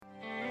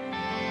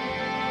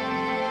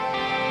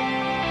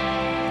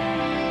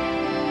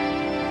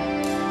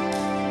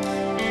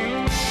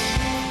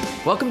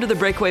Welcome to the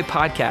Breakaway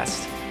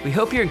Podcast. We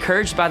hope you're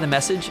encouraged by the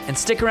message and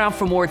stick around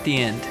for more at the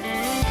end.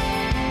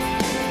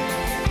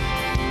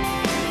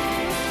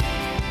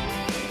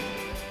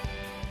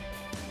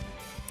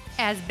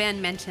 As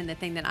Ben mentioned, the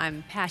thing that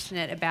I'm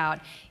passionate about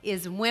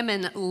is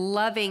women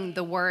loving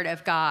the Word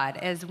of God,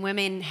 as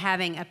women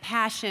having a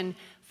passion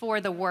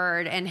for the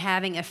Word and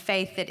having a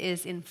faith that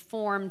is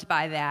informed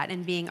by that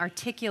and being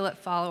articulate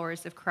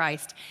followers of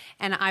Christ.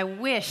 And I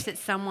wish that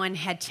someone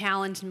had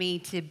challenged me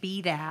to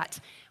be that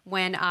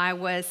when I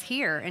was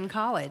here in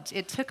college.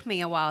 It took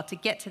me a while to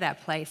get to that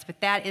place, but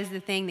that is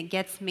the thing that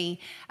gets me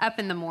up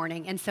in the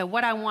morning. And so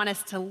what I want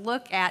us to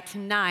look at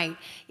tonight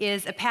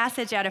is a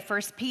passage out of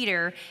 1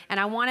 Peter, and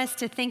I want us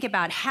to think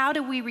about how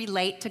do we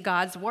relate to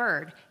God's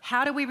Word?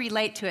 How do we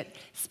relate to it?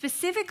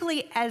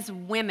 Specifically as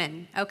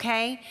women,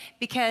 okay?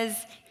 Because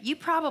you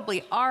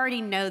probably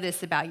already know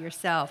this about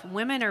yourself.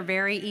 Women are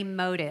very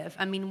emotive.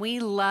 I mean,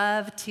 we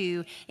love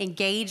to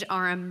engage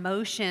our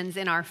emotions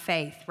in our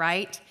faith,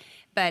 right?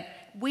 But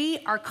we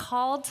are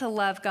called to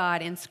love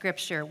God in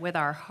Scripture with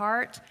our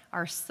heart,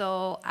 our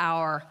soul,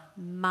 our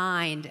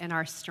mind, and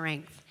our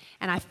strength.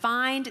 And I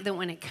find that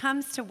when it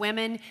comes to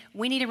women,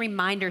 we need a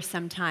reminder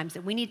sometimes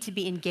that we need to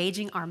be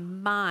engaging our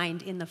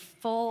mind in the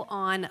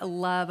full-on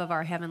love of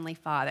our Heavenly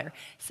Father.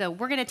 So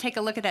we're going to take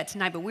a look at that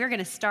tonight, but we're going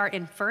to start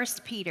in 1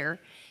 Peter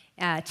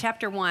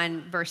chapter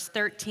 1, verse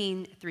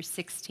 13 through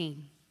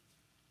 16.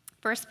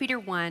 1 Peter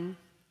 1,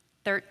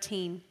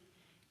 13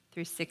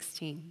 through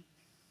 16.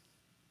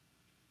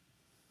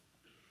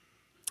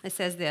 It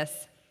says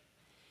this: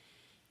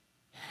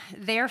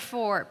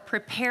 "Therefore,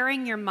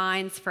 preparing your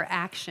minds for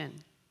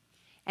action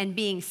and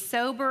being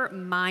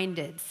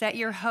sober-minded, set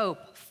your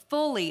hope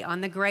fully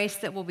on the grace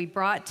that will be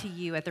brought to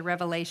you at the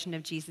revelation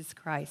of Jesus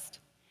Christ.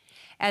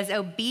 As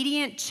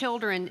obedient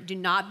children, do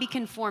not be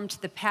conformed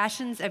to the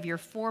passions of your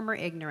former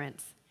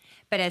ignorance,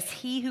 but as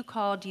he who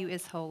called you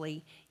is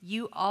holy,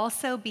 you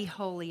also be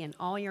holy in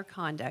all your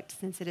conduct,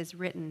 since it is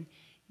written,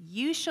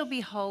 'You shall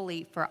be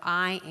holy, for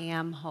I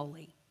am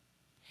holy.'"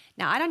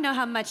 Now, I don't know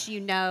how much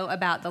you know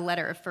about the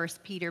letter of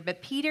 1 Peter,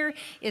 but Peter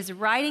is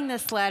writing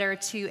this letter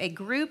to a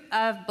group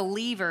of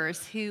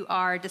believers who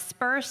are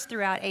dispersed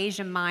throughout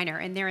Asia Minor,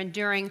 and they're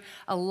enduring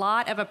a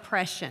lot of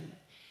oppression.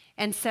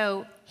 And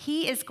so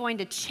he is going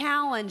to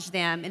challenge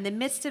them in the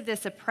midst of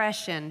this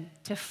oppression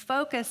to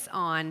focus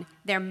on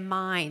their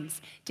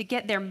minds, to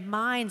get their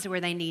minds where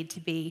they need to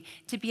be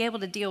able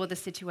to deal with the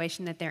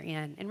situation that they're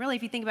in. And really,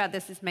 if you think about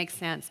this, this makes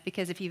sense,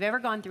 because if you've ever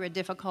gone through a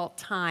difficult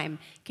time,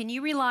 can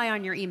you rely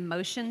on your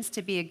emotions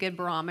to be a good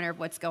barometer of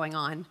what's going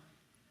on?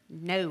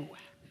 No.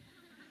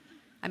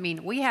 I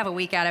mean, we have a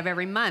week out of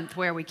every month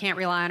where we can't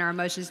rely on our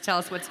emotions to tell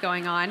us what's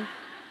going on,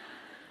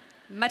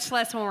 much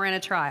less when we're in a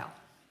trial.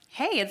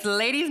 Hey, it's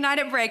ladies' night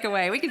at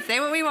Breakaway. We can say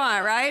what we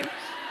want, right?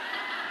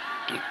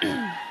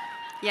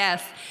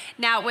 Yes.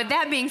 Now, with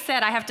that being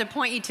said, I have to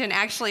point you to an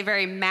actually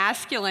very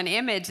masculine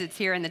image that's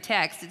here in the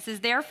text. It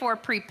says, "Therefore,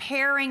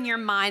 preparing your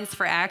minds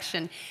for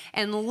action."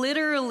 And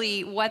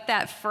literally what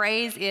that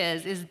phrase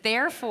is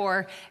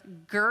therefore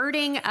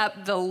girding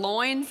up the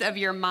loins of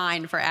your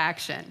mind for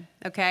action,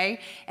 okay?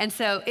 And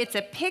so it's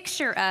a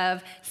picture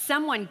of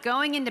someone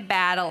going into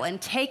battle and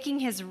taking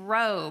his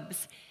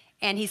robes,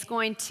 and he's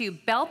going to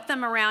belt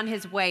them around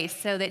his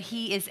waist so that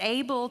he is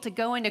able to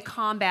go into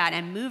combat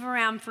and move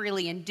around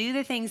freely and do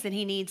the things that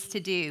he needs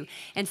to do.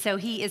 And so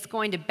he is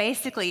going to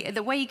basically,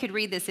 the way you could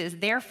read this is,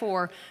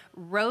 therefore,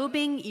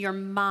 robing your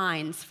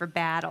minds for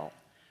battle.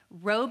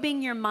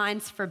 Robing your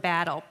minds for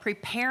battle,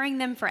 preparing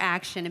them for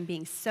action, and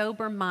being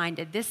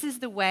sober-minded. This is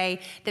the way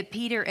that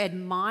Peter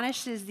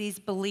admonishes these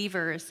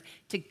believers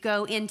to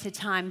go into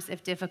times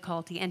of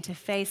difficulty and to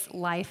face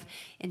life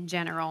in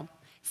general.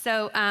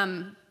 So,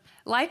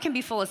 life can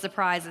be full of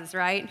surprises,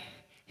 right?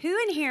 Who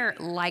in here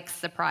likes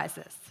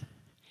surprises?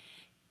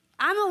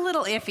 I'm a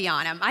little iffy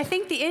on them. I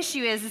think the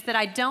issue is that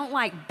I don't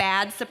like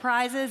bad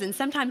surprises, and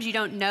sometimes you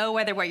don't know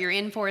whether what you're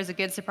in for is a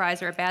good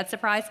surprise or a bad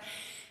surprise.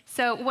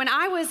 So when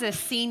I was a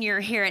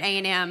senior here at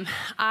A&M,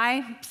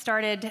 I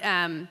started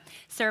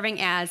serving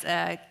as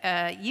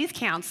a youth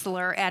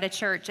counselor at a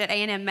church at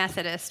A&M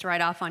Methodist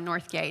right off on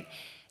Northgate.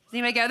 Does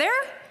anybody go there?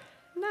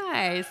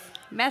 Nice.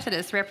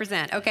 Methodists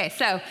represent. Okay,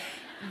 so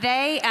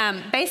they,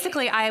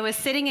 basically, I was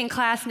sitting in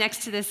class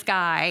next to this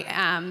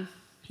guy.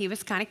 He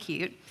was kind of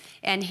cute,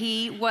 and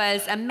he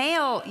was a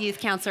male youth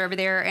counselor over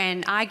there,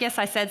 and I guess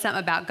I said something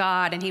about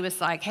God, and he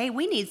was like, "Hey,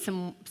 we need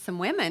some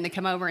women to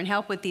come over and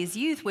help with these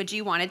youth. Would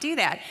you want to do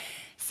that?"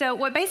 So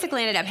what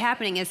basically ended up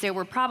happening is there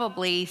were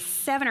probably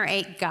 7 or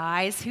 8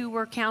 guys who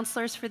were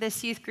counselors for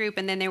this youth group,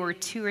 and then there were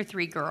 2 or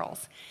 3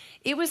 girls.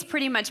 It was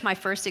pretty much my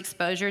first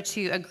exposure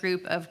to a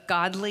group of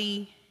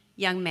godly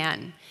young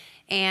men.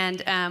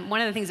 And one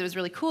of the things that was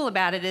really cool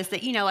about it is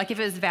that, you know, like if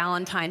it was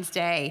Valentine's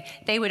Day,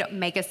 they would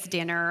make us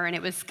dinner, and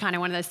it was kind of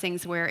one of those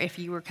things where if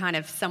you were kind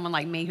of someone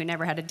like me who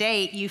never had a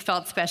date, you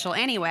felt special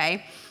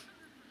anyway.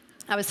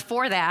 I was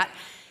for that.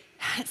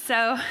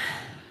 So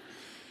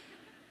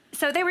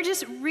So they were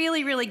just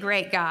really, really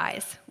great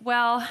guys.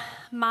 Well,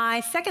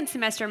 my second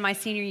semester of my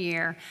senior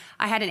year,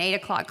 I had an 8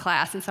 o'clock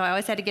class, and so I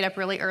always had to get up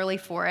really early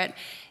for it.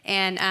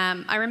 And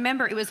I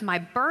remember it was my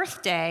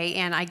birthday,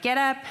 and I get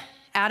up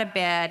out of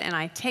bed, and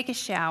I take a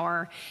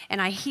shower, and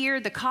I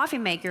hear the coffee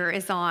maker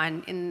is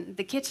on in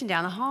the kitchen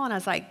down the hall, and I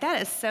was like,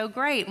 that is so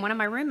great. One of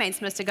my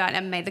roommates must have gotten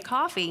up and made the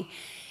coffee.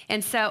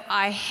 And so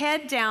I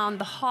head down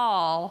the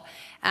hall,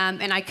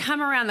 and I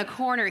come around the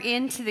corner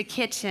into the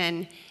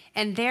kitchen,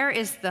 and there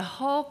is the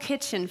whole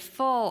kitchen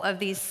full of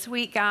these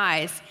sweet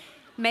guys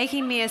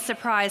making me a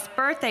surprise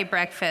birthday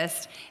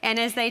breakfast. And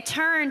as they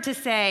turn to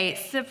say,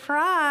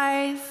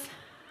 surprise,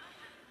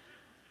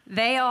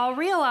 they all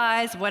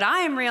realize what I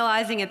am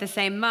realizing at the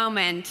same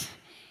moment,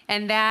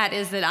 and that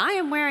is that I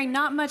am wearing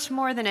not much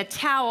more than a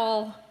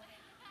towel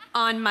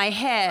on my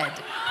head.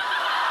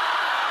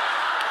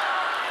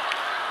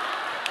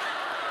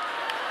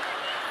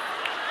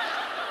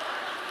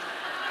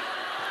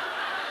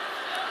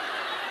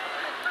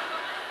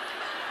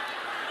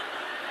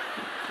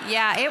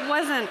 Yeah, it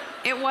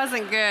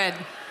wasn't good.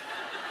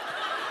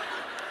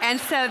 And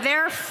so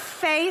their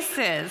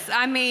faces,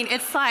 I mean,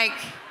 it's like,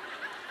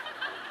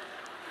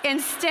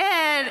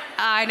 instead,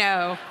 I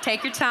know,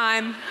 take your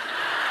time.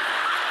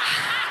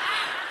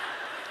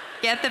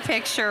 Get the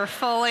picture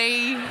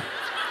fully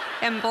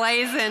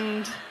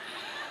emblazoned.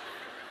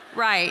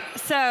 Right,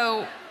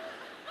 so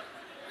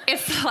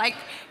it's like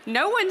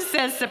no one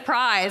says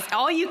surprise.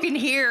 All you can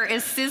hear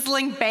is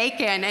sizzling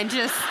bacon and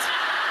just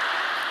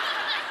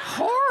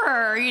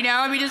horror,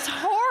 just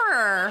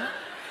horror.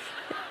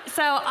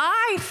 So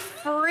I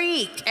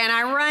freak and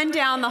I run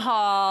down the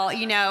hall,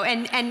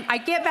 and I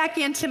get back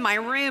into my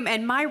room,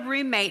 and my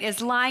roommate is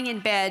lying in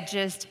bed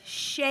just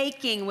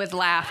shaking with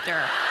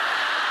laughter.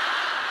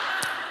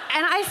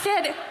 And I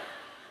said,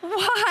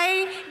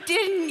 why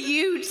didn't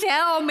you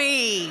tell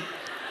me?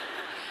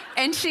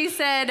 And she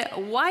said,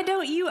 why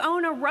don't you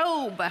own a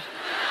robe?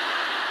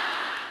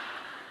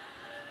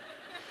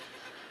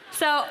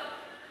 So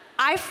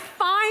I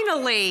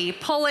finally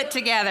pull it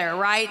together,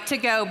 right, to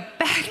go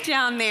back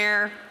down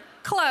there,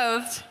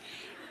 clothed,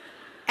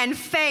 and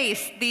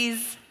face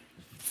these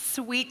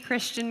sweet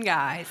Christian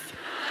guys.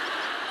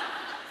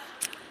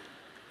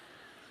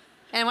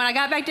 And when I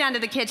got back down to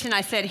the kitchen,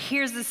 I said,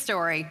 here's the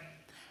story.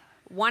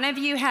 One of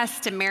you has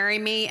to marry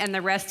me, and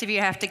the rest of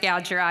you have to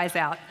gouge your eyes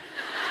out.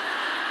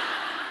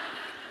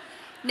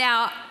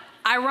 Now,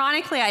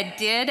 ironically, I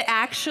did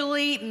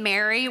actually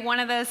marry one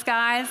of those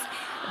guys,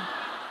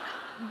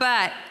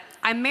 but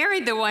I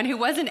married the one who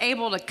wasn't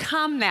able to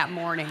come that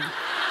morning.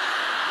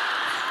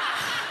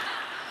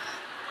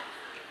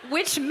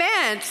 Which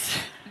meant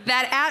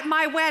that at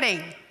my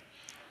wedding,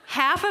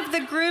 half of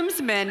the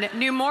groomsmen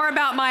knew more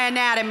about my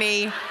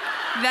anatomy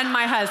than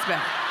my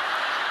husband.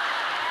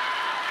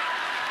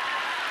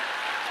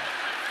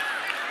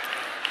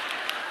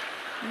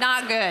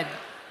 Not good.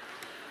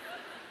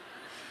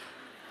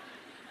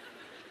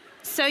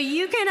 So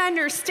you can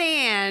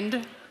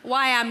understand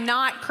why I'm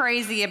not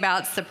crazy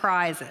about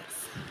surprises.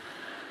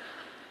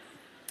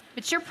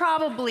 But you're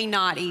probably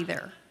not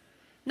either.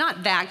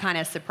 Not that kind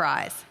of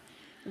surprise.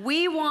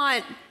 We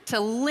want to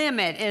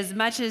limit as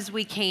much as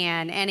we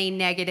can any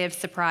negative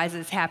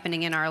surprises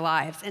happening in our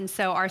lives. And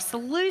so our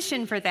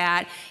solution for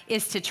that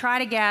is to try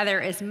to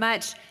gather as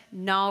much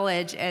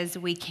knowledge as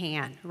we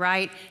can,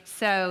 right?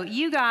 So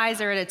you guys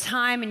are at a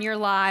time in your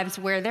lives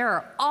where there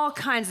are all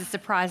kinds of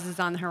surprises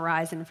on the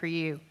horizon for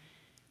you.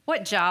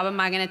 What job am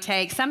I going to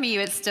take? Some of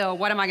you, it's still,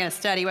 what am I going to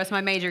study? What's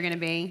my major going to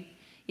be?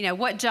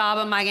 What job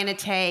am I going to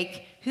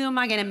take? Who am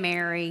I going to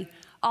marry?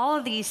 All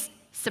of these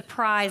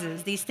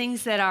surprises, these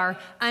things that are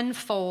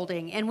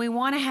unfolding. And we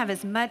want to have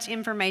as much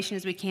information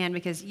as we can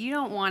because you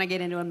don't want to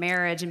get into a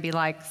marriage and be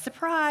like,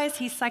 surprise,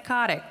 he's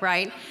psychotic,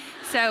 right?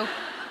 So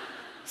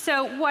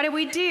what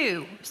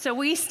do? So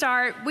we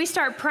start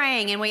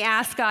praying and we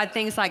ask God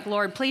things like,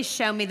 Lord, please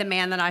show me the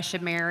man that I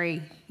should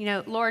marry.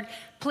 Lord,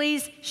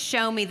 please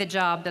show me the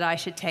job that I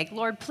should take.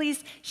 Lord,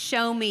 please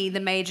show me the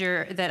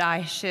major that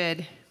I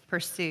should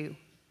pursue.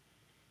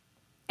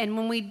 And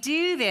when we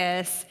do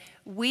this,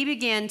 we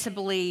begin to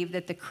believe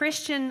that the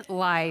Christian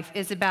life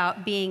is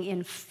about being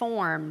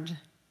informed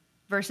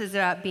versus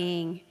about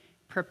being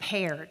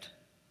prepared.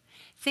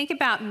 Think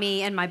about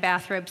me and my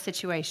bathrobe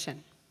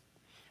situation.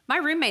 My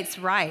roommate's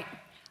right.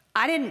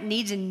 I didn't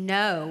need to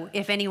know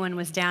if anyone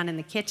was down in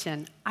the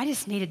kitchen. I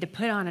just needed to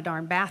put on a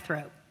darn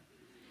bathrobe.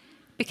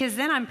 Because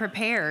then I'm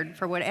prepared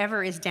for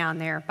whatever is down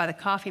there by the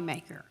coffee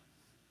maker.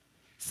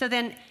 So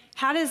then,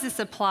 how does this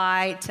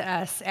apply to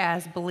us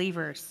as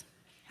believers?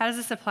 How does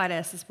this apply to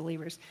us as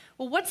believers?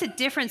 Well, what's the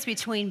difference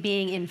between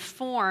being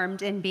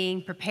informed and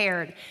being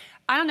prepared?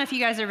 I don't know if you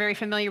guys are very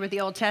familiar with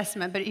the Old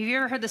Testament, but have you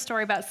ever heard the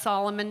story about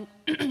Solomon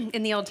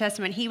in the Old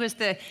Testament? He was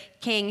the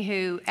king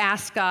who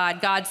asked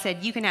God. God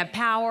said, you can have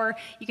power,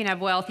 you can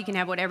have wealth, you can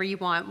have whatever you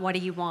want. What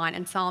do you want?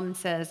 And Solomon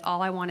says,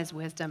 all I want is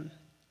wisdom.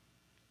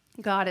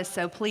 God is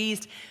so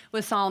pleased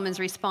with Solomon's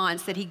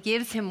response that he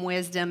gives him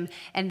wisdom,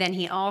 and then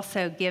he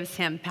also gives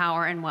him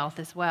power and wealth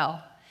as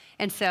well.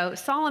 And so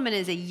Solomon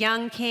is a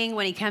young king.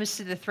 When he comes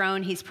to the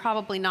throne, he's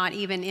probably not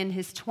even in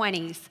his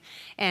 20s.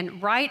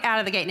 And right out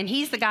of the gate, and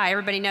he's the guy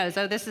everybody knows,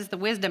 oh, this is the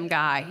wisdom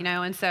guy,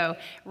 and so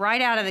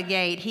right out of the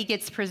gate, he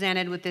gets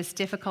presented with this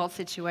difficult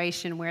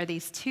situation where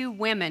these two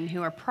women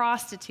who are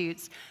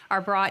prostitutes are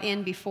brought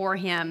in before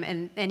him,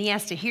 and he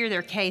has to hear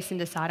their case and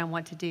decide on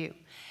what to do.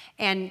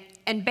 And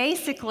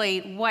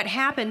basically what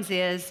happens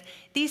is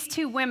these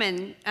two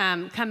women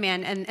come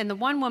in, and the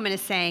one woman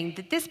is saying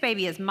that this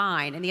baby is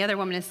mine, and the other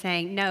woman is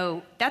saying,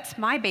 no, that's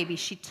my baby.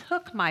 She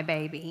took my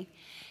baby.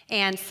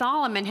 And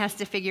Solomon has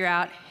to figure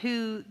out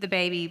who the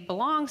baby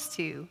belongs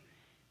to,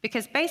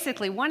 because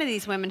basically one of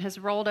these women has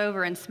rolled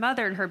over and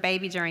smothered her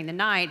baby during the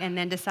night and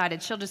then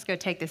decided she'll just go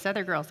take this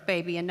other girl's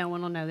baby and no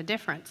one will know the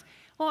difference.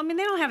 Well, they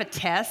don't have a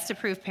test to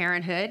prove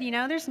parenthood.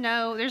 There's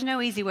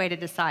no easy way to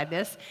decide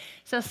this.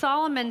 So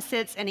Solomon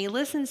sits and he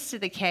listens to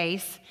the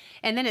case,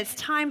 and then it's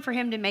time for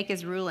him to make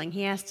his ruling.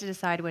 He has to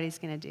decide what he's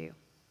going to do.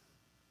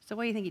 So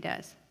what do you think he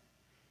does?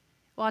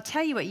 Well, I'll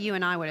tell you what you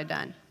and I would have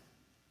done.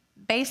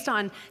 Based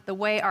on the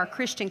way our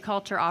Christian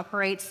culture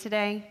operates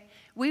today,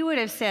 we would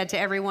have said to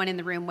everyone in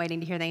the room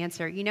waiting to hear the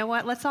answer, you know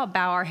what, let's all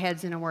bow our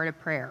heads in a word of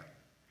prayer.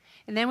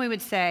 And then we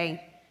would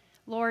say,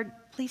 Lord,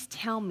 please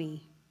tell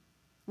me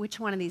which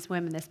one of these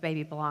women this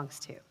baby belongs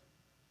to.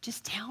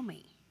 Just tell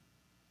me.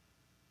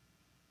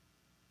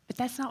 But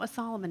that's not what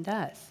Solomon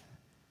does.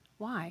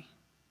 Why?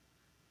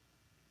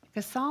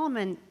 Because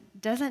Solomon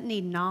doesn't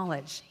need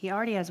knowledge. He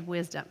already has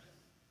wisdom.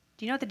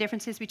 Do you know what the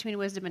difference is between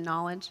wisdom and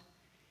knowledge?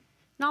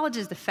 Knowledge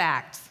is the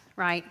facts,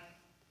 right?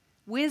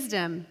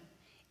 Wisdom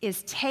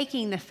is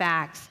taking the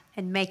facts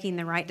and making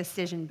the right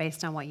decision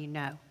based on what you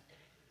know.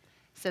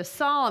 So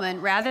Solomon,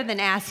 rather than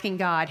asking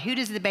God, who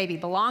does the baby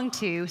belong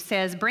to,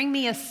 says, bring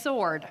me a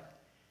sword.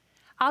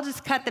 I'll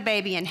just cut the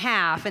baby in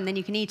half, and then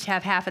you can each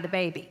have half of the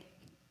baby.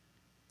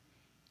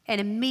 And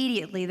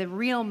immediately the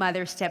real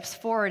mother steps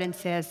forward and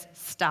says,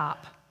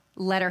 stop,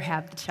 let her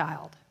have the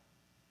child.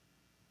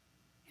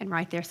 And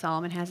right there,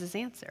 Solomon has his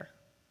answer.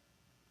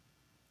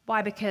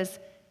 Why? Because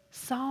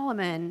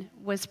Solomon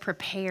was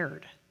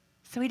prepared,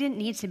 so he didn't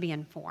need to be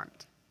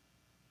informed.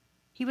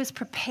 He was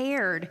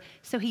prepared,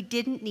 so he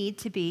didn't need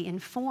to be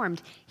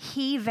informed.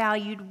 He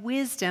valued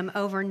wisdom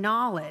over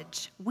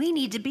knowledge. We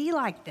need to be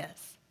like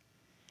this.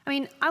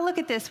 I look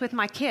at this with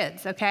my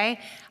kids, okay?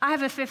 I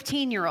have a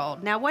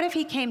 15-year-old. Now, what if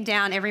he came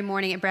down every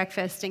morning at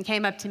breakfast and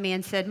came up to me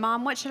and said,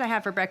 Mom, what should I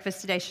have for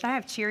breakfast today? Should I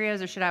have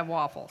Cheerios or should I have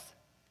waffles?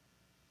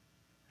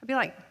 I'd be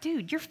like,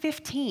 dude, you're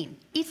 15.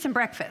 Eat some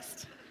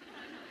breakfast.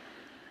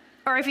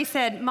 Or if he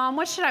said, Mom,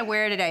 what should I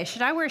wear today?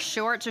 Should I wear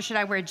shorts or should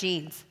I wear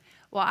jeans?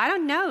 Well, I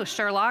don't know,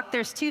 Sherlock.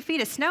 There's 2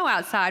 feet of snow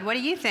outside. What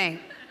do you think?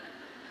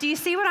 Do you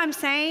see what I'm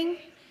saying?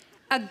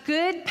 A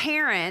good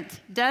parent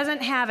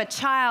doesn't have a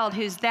child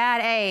who's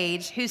that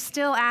age who's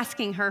still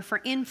asking her for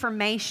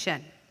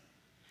information.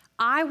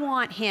 I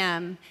want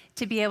him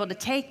to be able to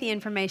take the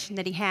information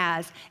that he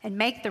has and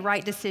make the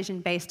right decision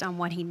based on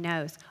what he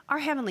knows. Our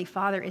Heavenly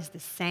Father is the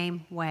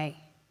same way.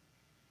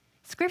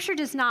 Scripture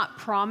does not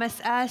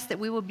promise us that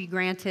we will be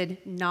granted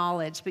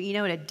knowledge, but you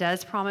know what it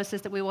does promise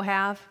us that we will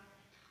have?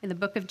 In the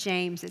book of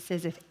James, it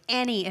says, if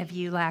any of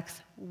you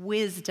lacks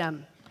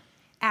wisdom,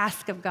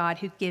 ask of God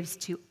who gives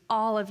to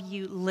all of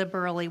you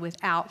liberally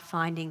without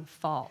finding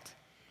fault.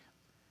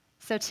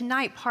 So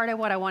tonight, part of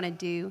what I want to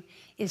do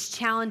is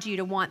challenge you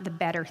to want the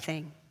better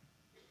thing.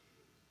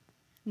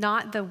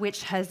 Not the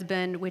which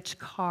husband, which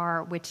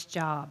car, which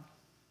job.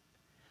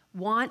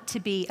 Want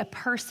to be a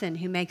person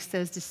who makes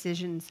those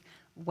decisions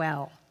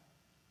well.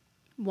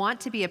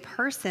 Want to be a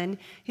person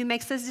who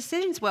makes those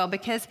decisions well,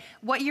 because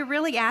what you're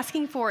really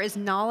asking for is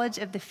knowledge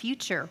of the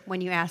future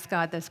when you ask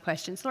God those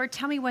questions. Lord,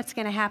 tell me what's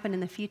going to happen in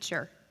the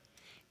future.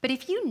 But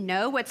if you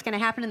know what's going to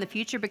happen in the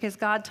future because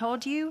God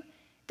told you,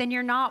 then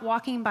you're not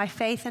walking by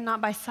faith and not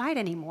by sight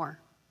anymore.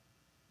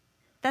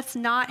 That's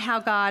not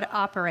how God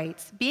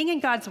operates. Being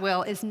in God's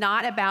will is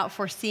not about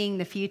foreseeing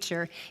the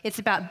future. It's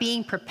about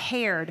being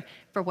prepared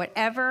for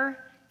whatever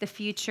the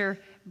future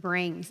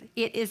brings.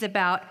 It is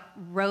about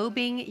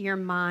robing your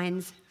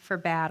minds for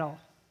battle.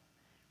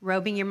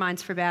 Robing your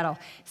minds for battle.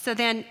 So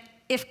then,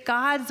 if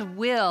God's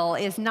will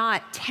is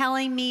not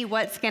telling me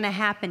what's going to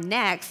happen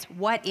next,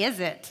 what is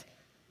it?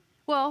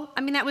 Well,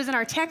 that was in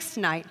our text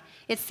tonight.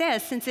 It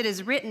says, since it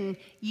is written,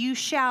 you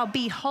shall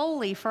be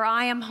holy, for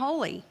I am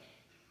holy.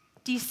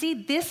 Do you see?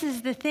 This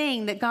is the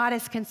thing that God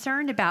is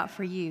concerned about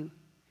for you.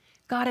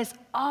 God is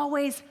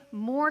always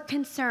more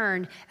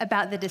concerned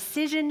about the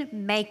decision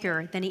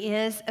maker than he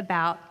is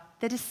about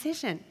the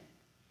decision.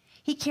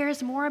 He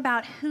cares more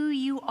about who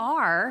you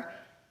are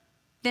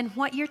than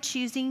what you're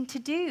choosing to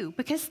do.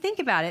 Because think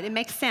about it, it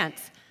makes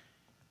sense.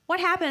 What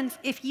happens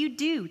if you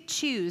do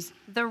choose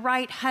the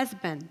right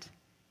husband,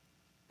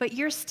 but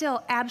you're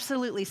still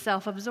absolutely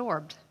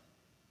self-absorbed?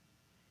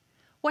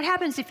 What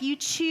happens if you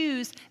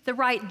choose the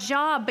right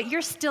job, but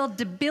you're still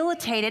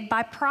debilitated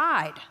by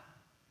pride?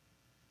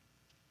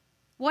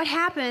 What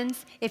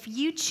happens if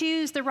you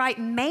choose the right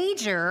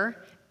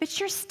major, but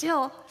you're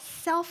still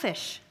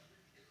selfish?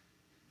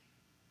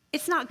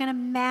 It's not going to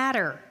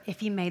matter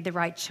if you made the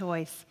right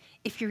choice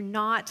if you're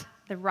not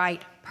the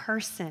right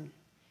person.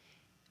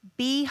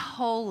 Be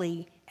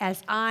holy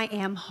as I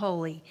am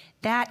holy.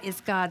 That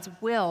is God's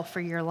will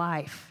for your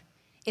life.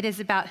 It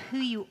is about who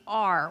you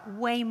are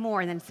way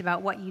more than it's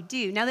about what you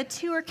do. Now, the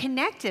two are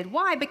connected.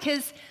 Why?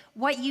 Because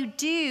what you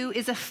do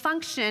is a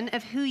function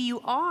of who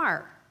you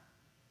are.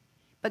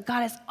 But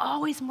God is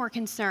always more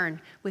concerned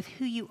with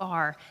who you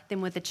are than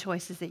with the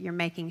choices that you're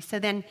making. So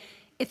then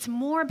it's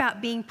more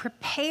about being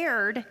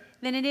prepared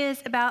than it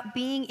is about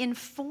being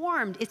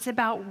informed. It's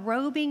about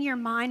robing your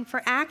mind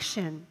for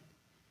action.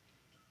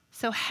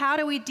 So how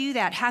do we do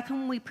that? How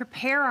can we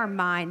prepare our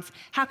minds?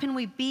 How can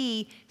we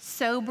be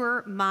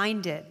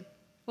sober-minded?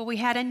 Well, we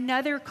had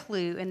another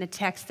clue in the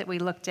text that we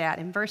looked at.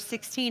 In verse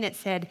 16, it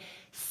said,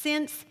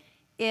 since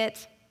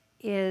it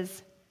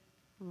is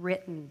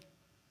written.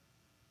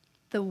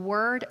 The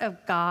Word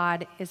of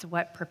God is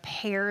what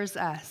prepares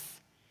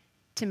us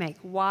to make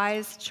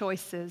wise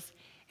choices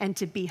and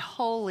to be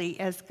holy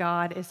as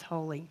God is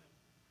holy.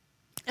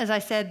 As I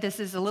said, this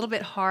is a little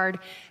bit hard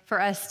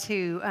for us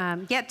to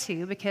get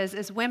to because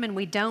as women,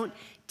 we don't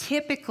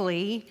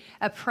typically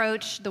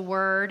approach the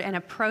Word and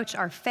approach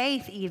our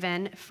faith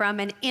even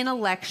from an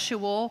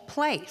intellectual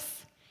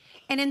place.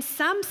 And in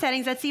some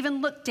settings, that's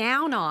even looked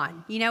down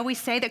on. You know, we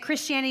say that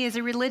Christianity is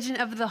a religion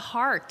of the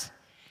heart.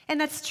 And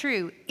that's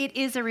true. It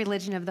is a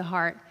religion of the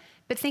heart.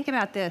 But think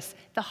about this.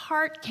 The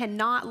heart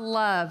cannot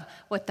love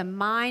what the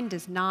mind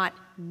does not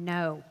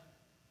know.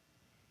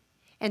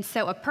 And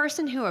so a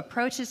person who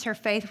approaches her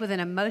faith with an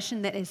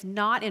emotion that is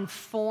not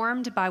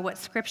informed by what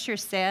Scripture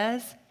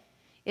says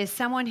is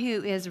someone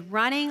who is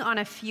running on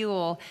a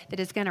fuel that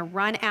is going to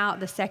run out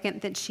the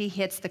second that she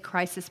hits the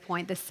crisis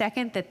point, the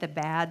second that the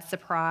bad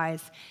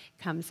surprise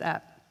comes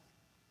up.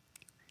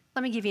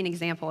 Let me give you an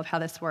example of how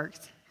this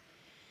works.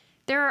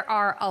 There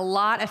are a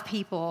lot of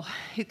people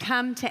who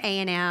come to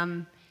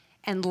A&M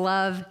and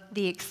love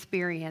the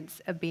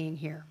experience of being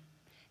here.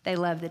 They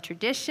love the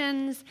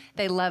traditions,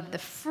 they love the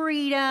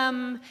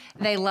freedom,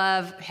 they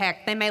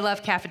may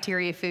love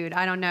cafeteria food,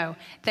 I don't know.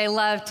 They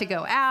love to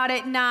go out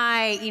at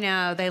night,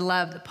 they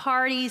love the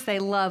parties, they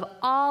love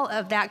all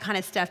of that kind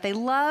of stuff. They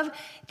love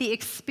the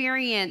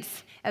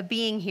experience of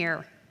being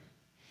here.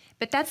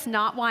 But that's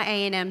not why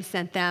A&M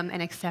sent them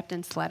an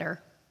acceptance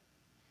letter.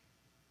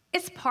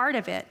 It's part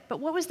of it, but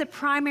what was the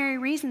primary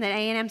reason that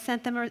A&M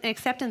sent them an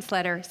acceptance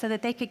letter? So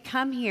that they could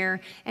come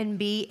here and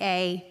be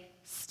a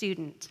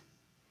student.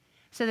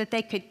 So that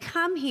they could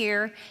come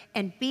here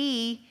and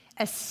be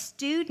a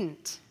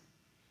student.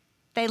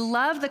 They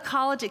love the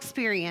college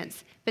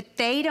experience, but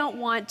they don't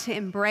want to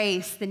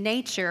embrace the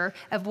nature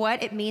of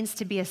what it means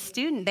to be a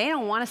student. They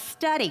don't want to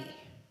study.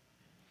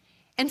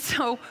 And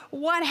so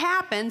what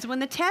happens when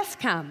the test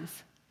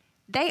comes?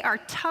 They are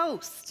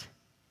toast.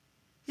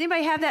 Does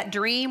anybody have that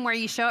dream where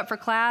you show up for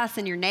class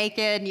and you're naked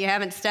and you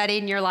haven't studied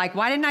and you're like,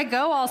 why didn't I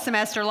go all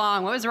semester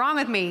long? What was wrong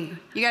with me?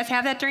 You guys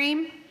have that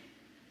dream?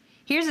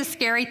 Here's a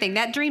scary thing.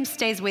 That dream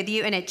stays with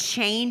you and it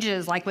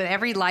changes like with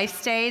every life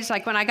stage.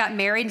 Like when I got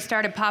married and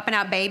started popping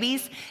out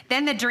babies,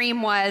 then the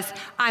dream was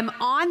I'm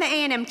on the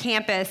A&M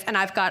campus and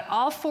I've got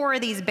all 4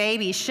 of these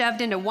babies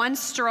shoved into one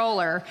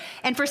stroller.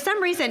 And for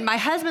some reason, my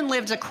husband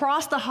lived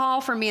across the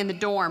hall from me in the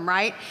dorm,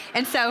 right?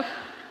 And so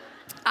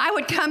I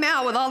would come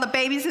out with all the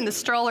babies in the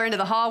stroller into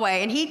the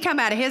hallway, and he'd come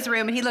out of his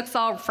room, and he looks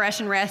all fresh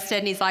and rested,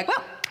 and he's like,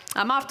 well,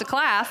 I'm off to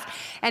class.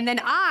 And then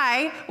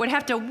I would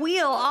have to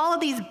wheel all of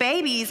these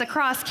babies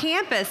across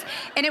campus,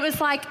 and it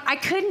was like I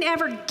couldn't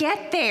ever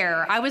get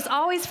there. I was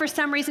always, for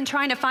some reason,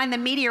 trying to find the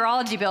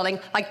meteorology building.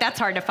 Like, that's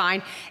hard to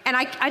find. And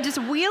I just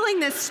wheeling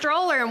this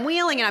stroller and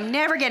wheeling, and I'm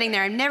never getting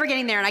there.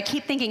 And I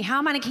keep thinking, how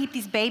am I going to keep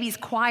these babies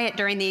quiet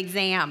during the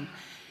exam?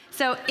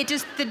 So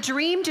the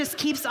dream just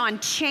keeps on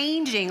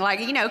changing,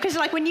 because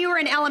when you were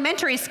in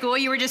elementary school,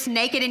 you were just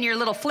naked in your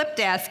little flip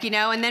desk,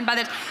 and then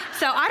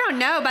so I don't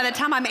know by the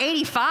time I'm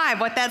 85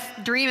 what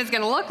that dream is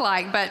going to look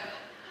like, but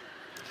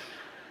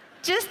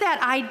just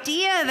that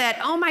idea that,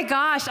 oh my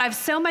gosh, I've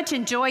so much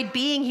enjoyed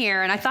being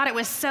here, and I thought it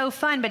was so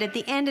fun, but at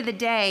the end of the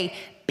day,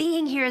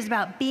 being here is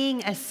about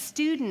being a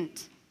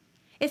student.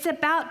 It's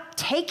about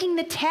taking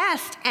the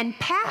test and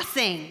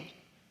passing.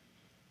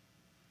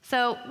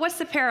 So what's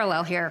the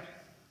parallel here?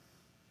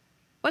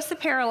 What's the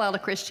parallel to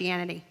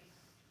Christianity?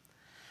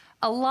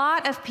 A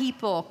lot of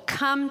people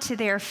come to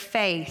their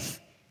faith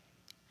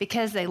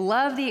because they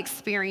love the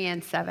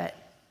experience of it.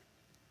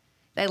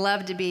 They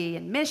love to be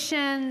in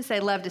missions. They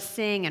love to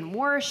sing and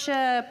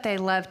worship. They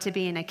love to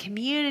be in a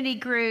community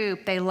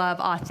group. They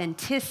love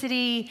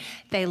authenticity.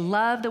 They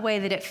love the way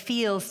that it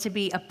feels to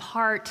be a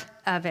part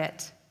of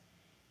it.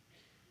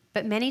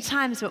 But many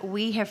times what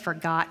we have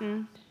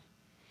forgotten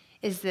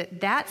is that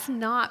that's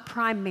not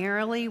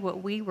primarily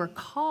what we were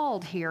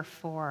called here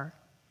for.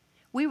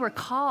 We were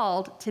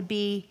called to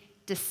be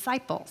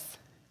disciples.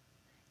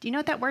 Do you know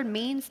what that word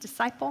means,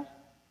 disciple?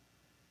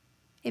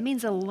 It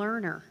means a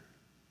learner.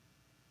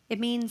 It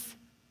means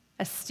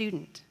a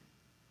student.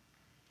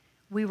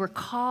 We were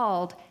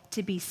called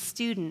to be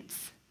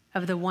students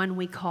of the one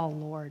we call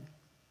Lord.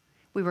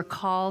 We were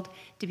called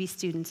to be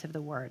students of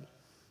the Word.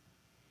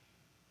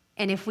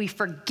 And if we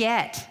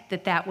forget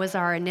that that was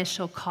our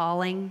initial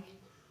calling,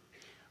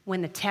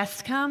 when the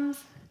test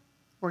comes,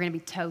 we're going to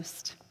be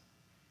toast.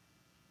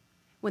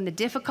 When the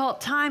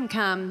difficult time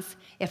comes,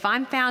 if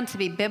I'm found to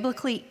be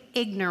biblically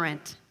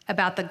ignorant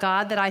about the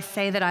God that I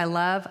say that I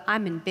love,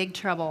 I'm in big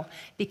trouble,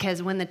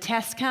 because when the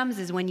test comes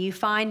is when you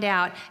find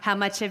out how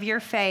much of your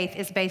faith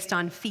is based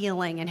on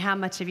feeling and how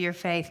much of your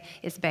faith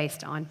is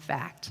based on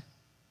fact.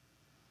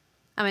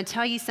 I'm going to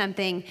tell you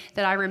something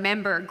that I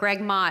remember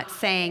Greg Mott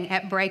saying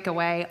at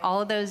Breakaway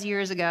all of those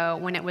years ago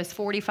when it was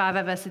 45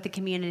 of us at the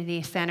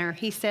community center.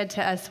 He said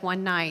to us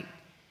one night,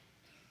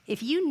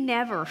 if you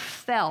never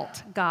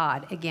felt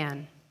God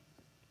again,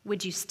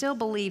 would you still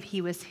believe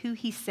he was who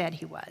he said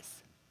he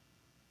was?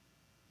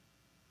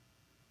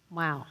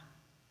 Wow.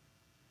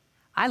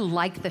 I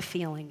like the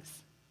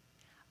feelings.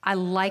 I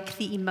like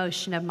the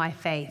emotion of my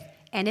faith,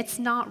 and it's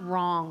not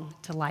wrong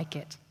to like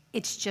it.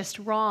 It's just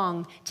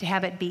wrong to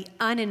have it be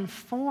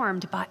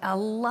uninformed by a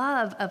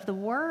love of the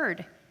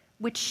Word,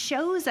 which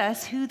shows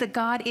us who the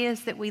God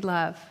is that we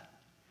love.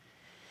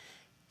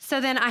 So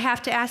then I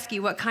have to ask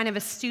you, what kind of a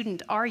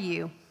student are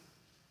you?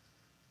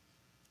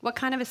 What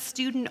kind of a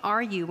student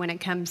are you when it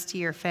comes to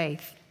your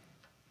faith?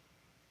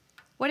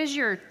 What does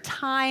your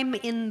time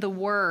in the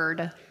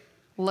Word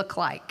look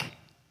like?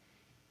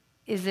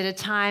 Is it a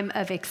time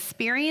of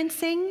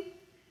experiencing,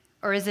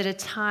 or is it a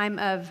time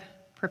of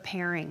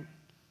preparing?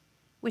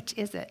 Which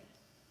is it?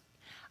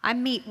 I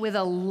meet with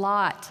a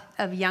lot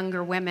of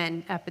younger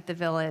women up at the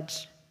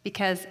Village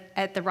because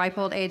at the ripe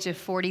old age of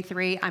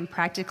 43, I'm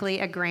practically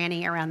a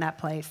granny around that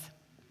place.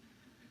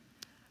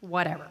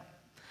 Whatever.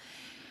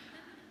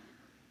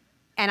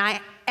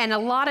 And a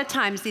lot of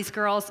times these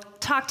girls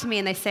talk to me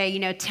and they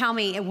say, tell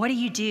me, what do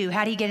you do?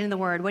 How do you get in the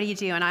Word? What do you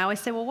do? And I always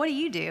say, well, what do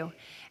you do?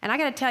 And I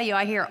got to tell you,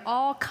 I hear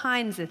all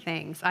kinds of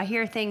things. I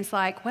hear things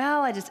like,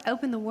 well, I just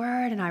open the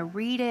Word and I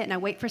read it and I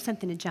wait for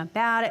something to jump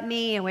out at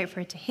me and wait for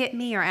it to hit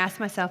me, or ask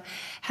myself,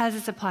 how does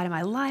this apply to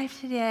my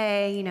life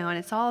today? And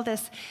it's all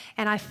this.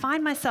 And I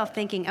find myself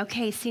thinking,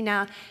 okay, see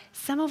now,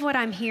 some of what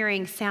I'm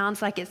hearing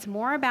sounds like it's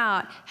more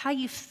about how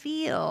you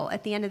feel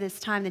at the end of this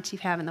time that you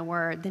have in the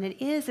Word than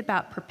it is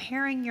about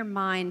preparing your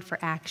mind for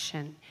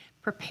action.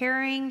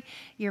 Preparing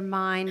your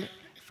mind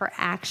for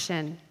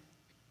action.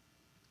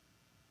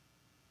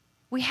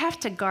 We have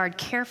to guard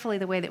carefully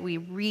the way that we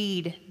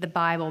read the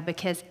Bible,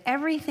 because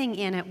everything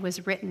in it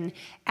was written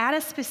at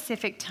a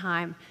specific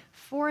time,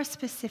 for a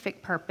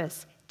specific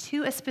purpose,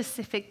 to a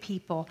specific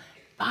people,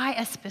 by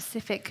a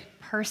specific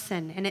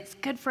person. And it's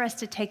good for us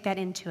to take that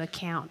into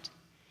account.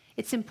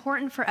 It's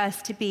important for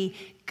us to be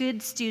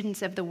good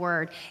students of the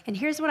Word. And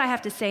here's what I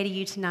have to say to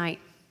you tonight.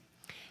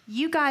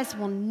 You guys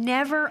will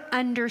never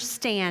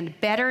understand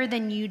better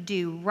than you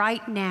do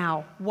right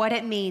now what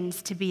it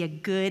means to be a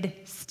good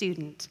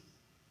student.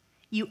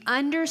 You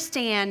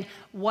understand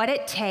what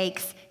it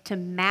takes to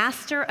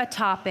master a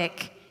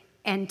topic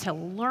and to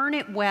learn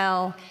it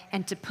well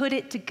and to put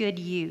it to good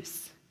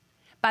use.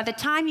 By the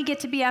time you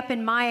get to be up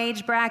in my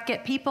age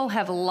bracket, people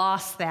have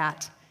lost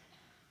that.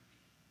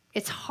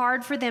 It's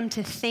hard for them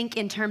to think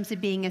in terms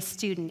of being a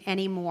student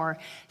anymore.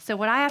 So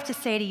what I have to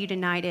say to you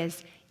tonight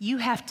is you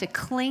have to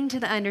cling to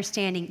the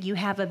understanding you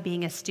have of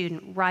being a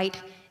student right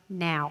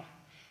now.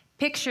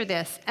 Picture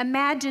this.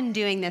 Imagine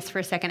doing this for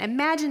a second.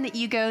 Imagine that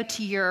you go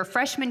to your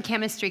freshman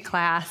chemistry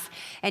class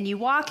and you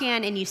walk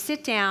in and you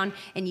sit down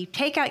and you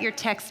take out your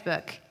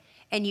textbook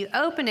and you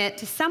open it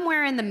to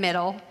somewhere in the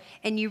middle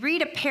and you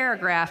read a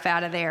paragraph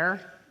out of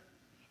there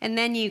and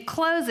then you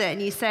close it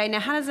and you say, now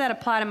how does that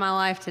apply to my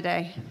life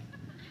today?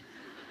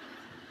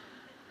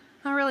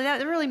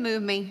 That really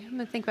moved me. I'm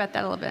going to think about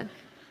that a little bit.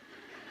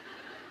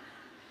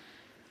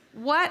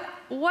 What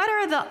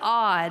are the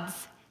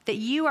odds that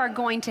you are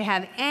going to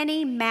have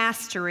any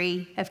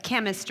mastery of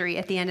chemistry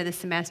at the end of the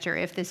semester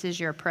if this is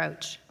your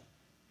approach?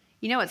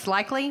 You know it's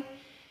likely?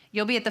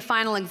 You'll be at the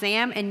final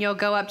exam and you'll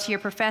go up to your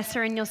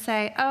professor and you'll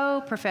say,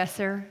 oh,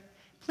 professor,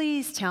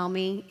 please tell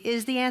me,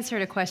 is the answer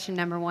to question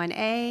number 1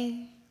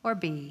 A or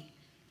B?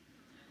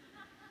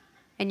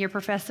 And your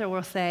professor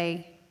will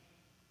say,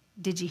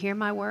 did you hear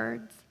my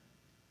words?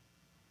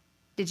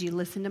 Did you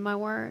listen to my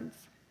words?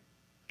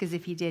 Because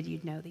if you did,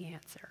 you'd know the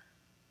answer.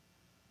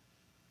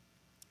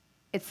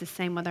 It's the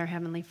same with our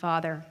Heavenly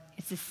Father.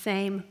 It's the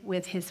same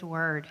with His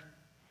Word.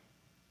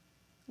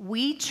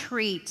 We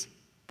treat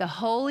the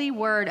holy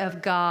Word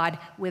of God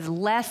with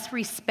less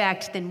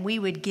respect than we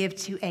would give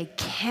to a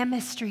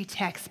chemistry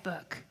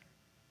textbook.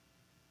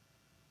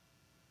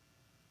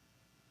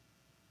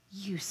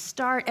 You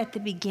start at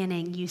the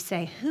beginning. You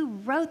say, who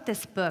wrote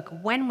this book?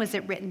 When was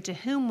it written? To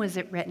whom was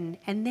it written?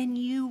 And then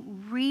you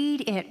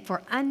read it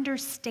for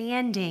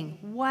understanding.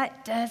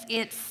 What does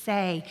it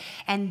say?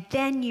 And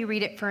then you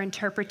read it for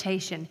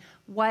interpretation.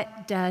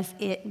 What does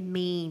it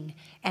mean?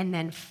 And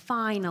then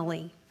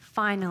finally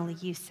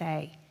you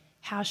say,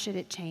 how should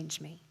it change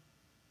me?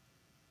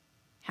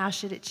 How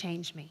should it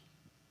change me?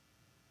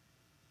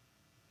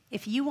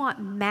 If you want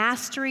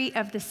mastery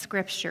of the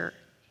Scripture,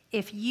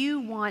 if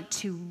you want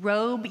to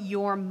robe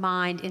your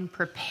mind in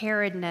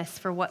preparedness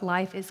for what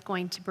life is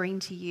going to bring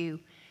to you,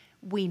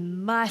 we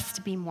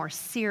must be more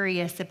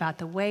serious about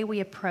the way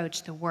we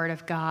approach the Word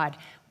of God.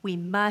 We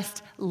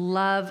must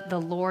love the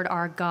Lord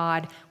our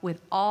God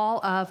with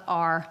all of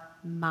our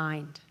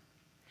mind.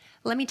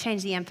 Let me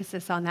change the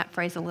emphasis on that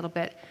phrase a little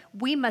bit.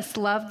 We must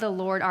love the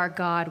Lord our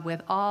God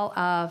with all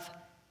of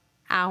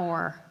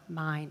our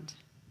mind.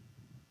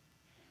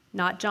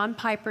 Not John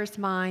Piper's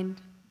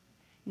mind,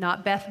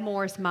 not Beth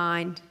Moore's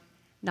mind,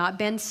 not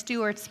Ben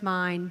Stewart's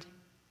mind,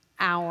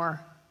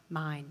 our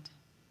mind.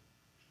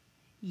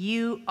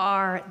 You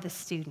are the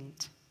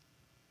student.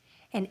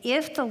 And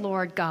if the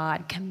Lord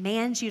God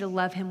commands you to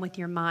love him with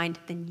your mind,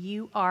 then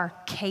you are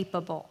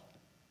capable.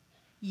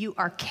 You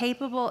are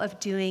capable of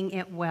doing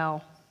it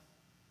well.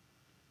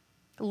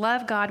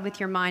 Love God with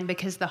your mind,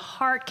 because the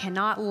heart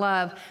cannot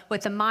love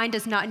what the mind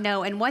does not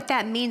know. And what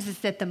that means is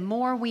that the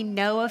more we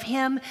know of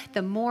him,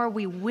 the more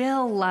we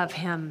will love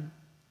him.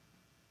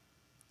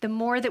 The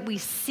more that we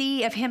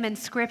see of him in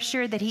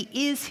Scripture, that he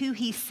is who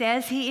he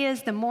says he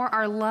is, the more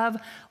our love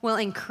will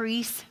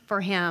increase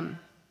for him.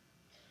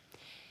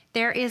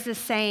 There is a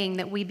saying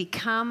that we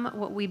become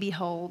what we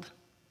behold.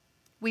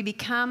 We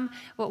become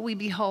what we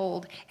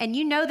behold. And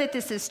you know that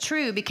this is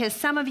true because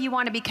some of you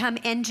want to become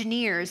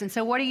engineers. And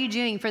so what are you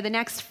doing for the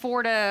next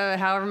 4 to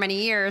however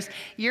many years?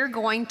 You're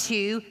going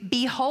to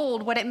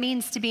behold what it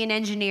means to be an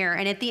engineer.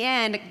 And at the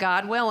end,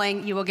 God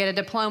willing, you will get a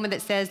diploma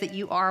that says that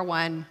you are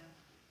one.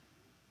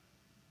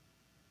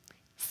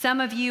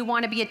 Some of you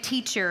want to be a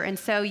teacher, and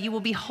so you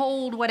will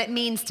behold what it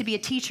means to be a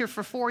teacher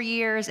for 4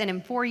 years. And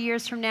in 4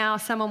 years from now,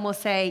 someone will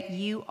say,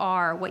 you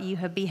are what you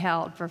have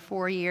beheld for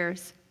 4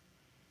 years.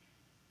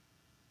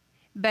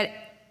 But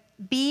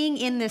being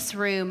in this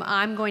room,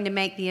 I'm going to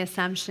make the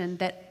assumption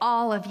that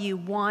all of you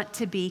want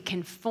to be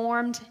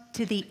conformed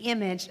to the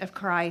image of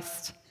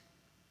Christ.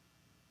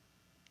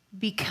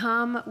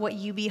 Become what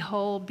you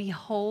behold.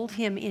 Behold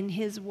him in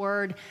his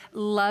word.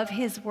 Love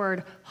his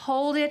word.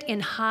 Hold it in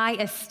high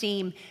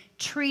esteem.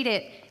 Treat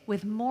it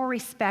with more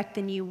respect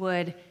than you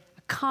would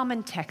a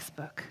common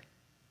textbook.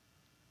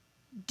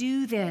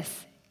 Do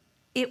this.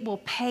 It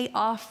will pay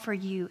off for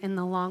you in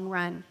the long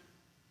run.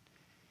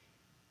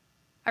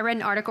 I read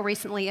an article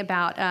recently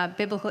about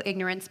biblical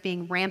ignorance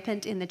being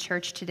rampant in the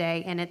church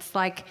today, and it's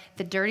like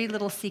the dirty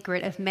little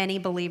secret of many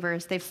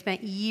believers. They've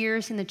spent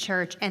years in the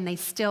church, and they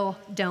still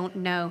don't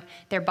know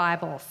their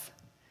Bibles.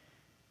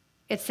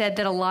 It said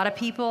that a lot of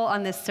people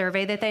on this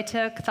survey that they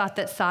took thought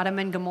that Sodom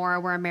and Gomorrah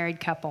were a married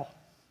couple.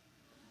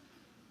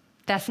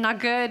 That's not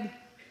good.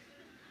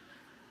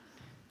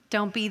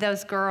 Don't be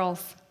those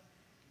girls.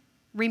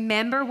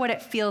 Remember what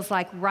it feels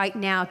like right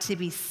now to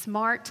be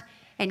smart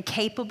and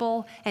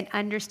capable and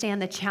understand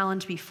the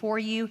challenge before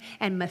you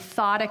and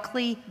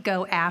methodically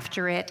go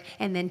after it,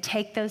 and then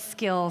take those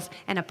skills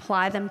and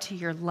apply them to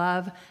your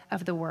love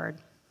of the word.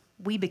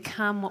 We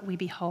become what we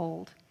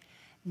behold.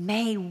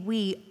 May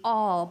we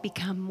all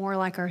become more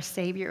like our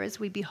Savior as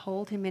we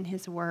behold him in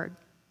his word.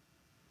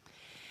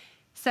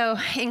 So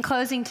in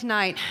closing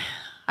tonight,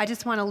 I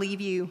just want to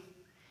leave you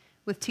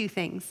with 2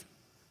 things.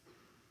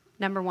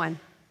 Number 1,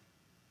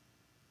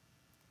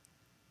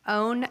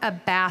 own a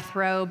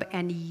bathrobe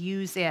and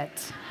use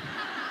it.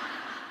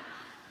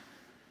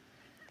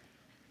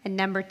 And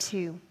number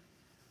 2,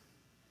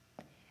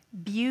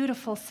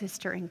 beautiful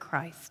sister in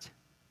Christ,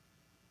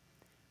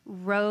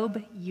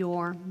 robe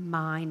your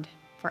mind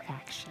for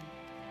action.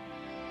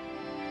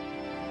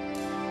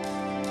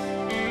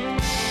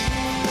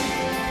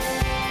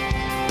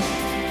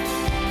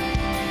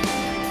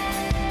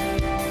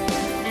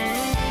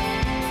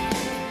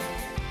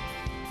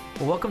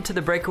 Well, welcome to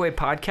the Breakaway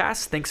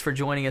Podcast. Thanks for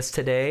joining us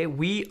today.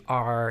 We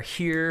are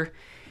here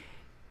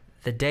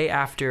the day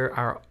after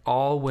our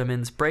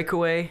all-women's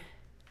breakaway.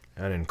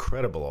 An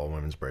incredible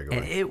all-women's breakaway.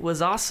 And it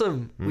was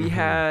awesome. Mm-hmm. We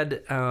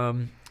had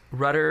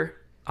Rudder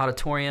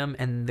Auditorium,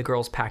 and the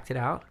girls packed it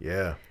out.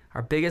 Yeah.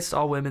 Our biggest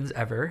all-women's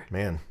ever.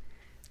 Man,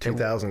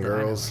 2,000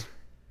 girls.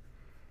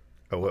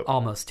 Oh, what?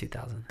 Almost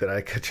 2,000. Did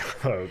I catch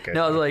up? Oh, okay.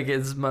 No, like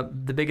it's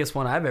the biggest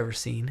one I've ever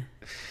seen.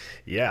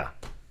 Yeah.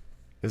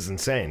 This is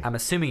insane. I'm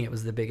assuming it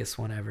was the biggest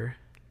one ever.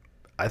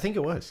 I think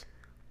it was.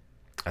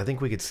 I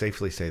think we could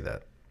safely say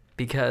that.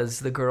 Because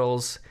the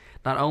girls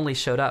not only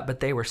showed up, but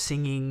they were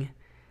singing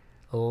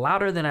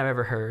louder than I've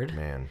ever heard.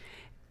 Man.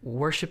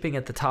 Worshiping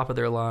at the top of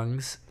their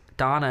lungs.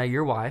 Donna,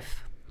 your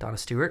wife, Donna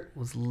Stewart,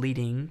 was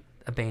leading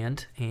a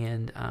band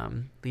and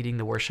leading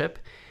the worship.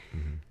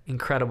 Mm-hmm.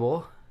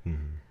 Incredible.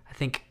 Mm-hmm. I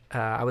think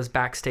I was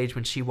backstage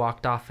when she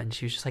walked off, and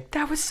she was just like,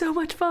 that was so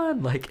much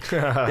fun. Like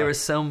there was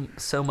so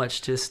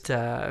much just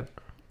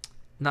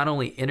not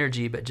only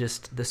energy, but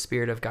just the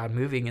Spirit of God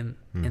moving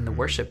in the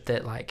worship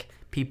that like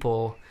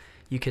people,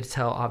 you could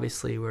tell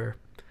obviously were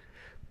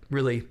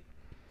really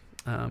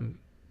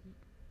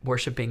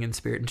worshiping in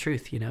spirit and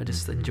truth,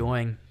 just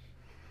enjoying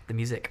the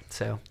music.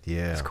 So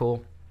yeah, it's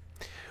cool.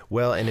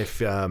 Well, and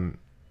if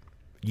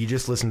you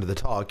just listened to the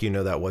talk,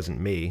 that wasn't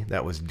me.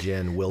 That was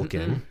Jen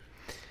Wilkin.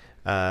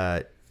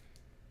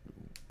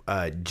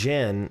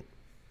 Jen,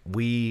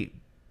 we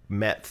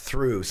met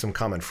through some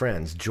common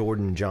friends,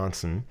 Jordan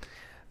Johnson,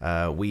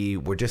 we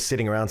were just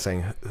sitting around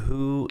saying,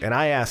 and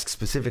I asked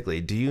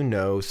specifically, do you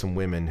know some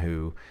women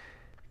who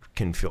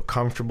can feel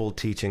comfortable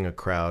teaching a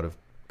crowd of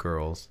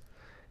girls,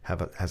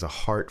 has a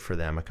heart for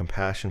them, a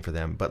compassion for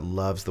them, but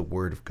loves the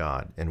Word of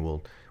God and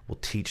will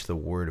teach the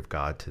Word of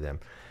God to them?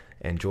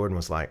 And Jordan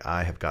was like,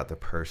 I have got the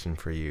person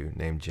for you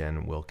named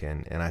Jen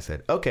Wilkin. And I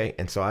said, okay.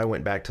 And so I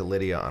went back to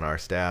Lydia on our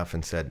staff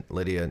and said,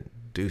 Lydia,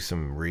 do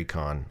some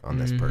recon on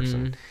this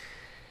person.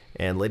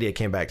 And Lydia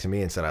came back to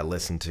me and said, I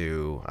listened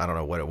to, I don't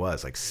know what it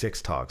was, like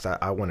 6 talks.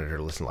 I wanted her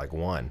to listen to like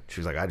 1. She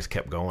was like, I just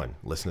kept going,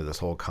 listen to this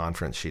whole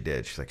conference she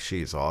did. She's like,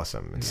 she's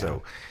awesome. And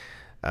so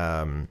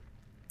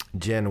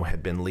Jen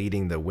had been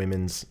leading the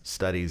women's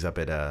studies up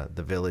at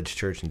the Village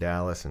Church in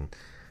Dallas. And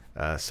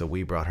so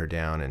we brought her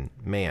down, and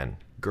man,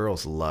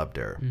 girls loved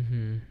her.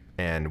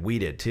 And we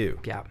did too.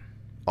 Yeah.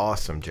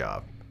 Awesome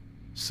job.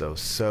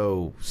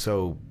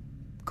 So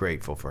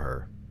grateful for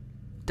her.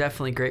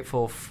 Definitely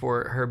grateful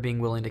for her being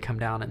willing to come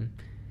down and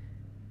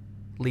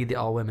lead the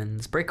all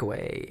women's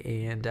breakaway.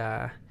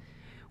 And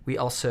we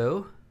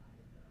also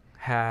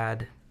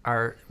had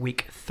our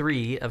week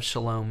 3 of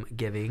Shalom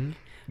Giving.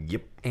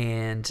 Yep.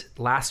 And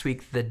last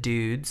week the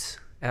dudes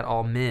at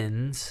All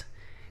Men's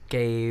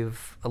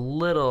gave a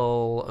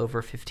little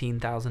over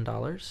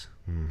 $15,000,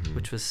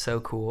 which was so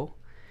cool.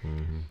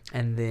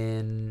 And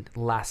then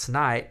last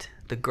night,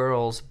 the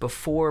girls,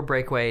 before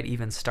Breakaway had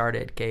even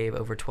started, gave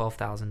over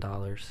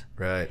 $12,000.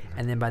 Right.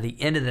 And then by the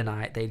end of the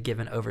night, they'd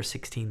given over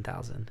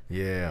 $16,000.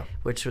 Yeah.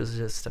 Which was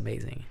just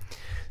amazing.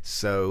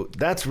 So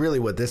that's really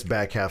what this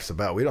back half's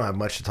about. We don't have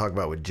much to talk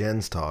about with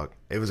Jen's talk.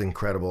 It was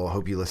incredible. I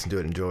hope you listened to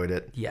it and enjoyed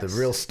it. Yes. The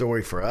real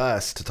story for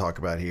us to talk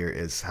about here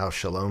is how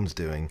Shalom's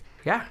doing.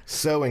 Yeah.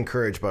 So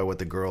encouraged by what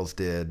the girls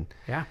did.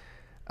 Yeah.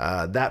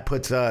 That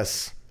puts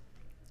us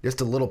just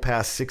a little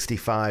past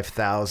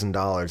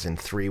 $65,000 in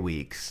 3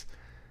 weeks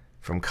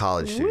from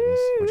college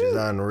students, which is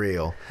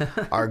unreal.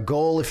 Our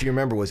goal, if you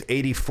remember, was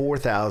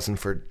 $84,000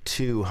 for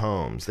 2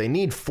 homes. They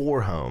need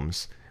 4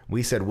 homes.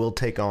 We said we'll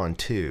take on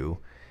 2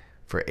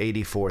 for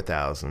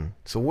 $84,000.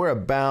 So we're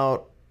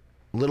about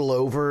a little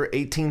over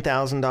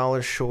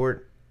 $18,000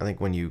 short. I think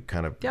when you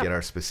kind of get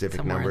our specific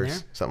somewhere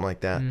numbers, something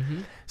like that.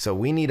 So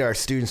we need our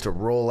students to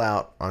roll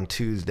out on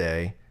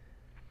Tuesday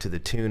to the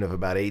tune of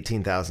about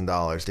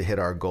 $18,000 to hit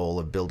our goal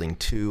of building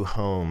 2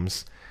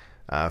 homes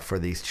for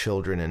these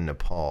children in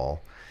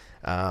Nepal.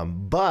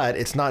 But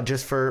it's not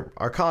just for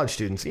our college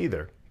students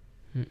either.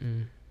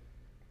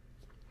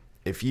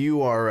 If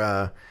you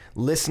are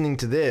listening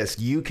to this,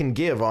 you can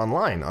give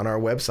online on our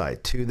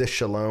website to the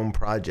Shalom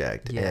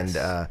Project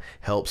and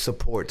help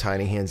support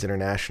Tiny Hands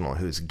International,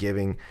 who's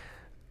giving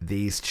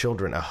these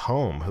children a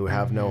home who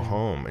have no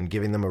home, and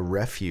giving them a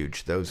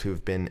refuge, those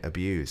who've been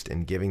abused,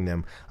 and giving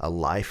them a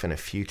life and a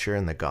future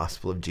in the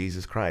gospel of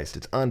Jesus Christ.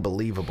 It's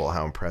unbelievable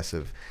how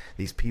impressive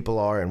these people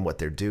are, and what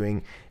they're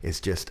doing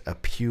is just a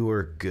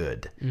pure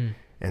good.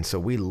 And so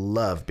we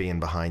love being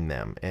behind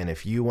them. And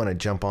if you want to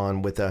jump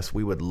on with us,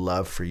 we would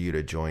love for you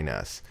to join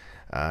us.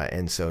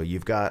 And so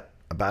you've got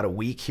about a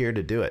week here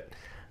to do it.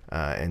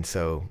 And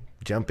so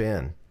jump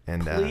in.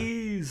 And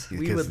please,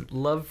 we would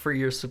love for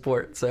your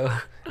support. So,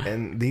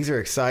 and these are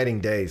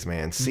exciting days,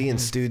 man. Seeing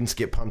students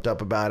get pumped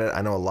up about it.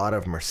 I know a lot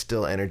of them are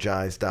still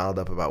energized, dialed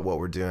up about what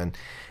we're doing,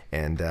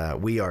 and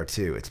we are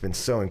too. It's been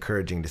so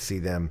encouraging to see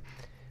them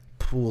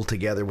pool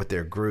together with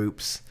their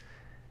groups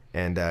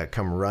and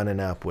come running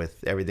up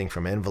with everything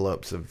from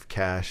envelopes of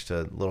cash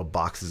to little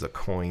boxes of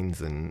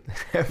coins and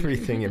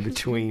everything in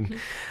between.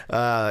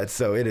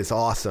 So it is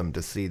awesome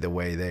to see the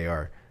way they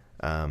are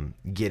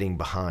getting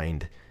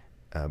behind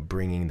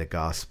bringing the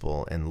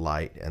gospel and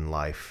light and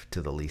life to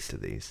the least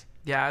of these.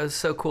 Yeah, it was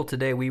so cool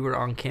today. We were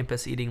on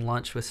campus eating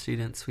lunch with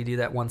students. We do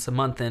that once a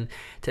month. And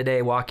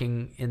today,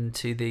 walking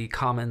into the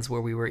commons where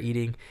we were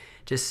eating,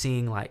 just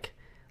seeing like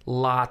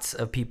lots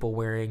of people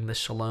wearing the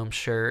Shalom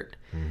shirt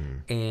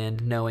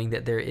and knowing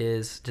that there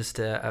is just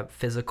a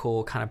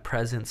physical kind of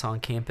presence on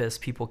campus.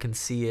 People can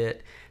see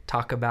it,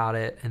 talk about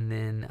it, and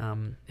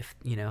then if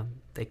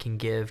they can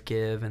give.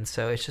 And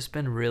so it's just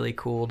been really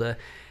cool to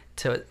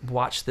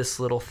watch this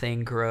little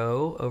thing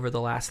grow over the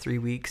last 3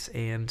 weeks,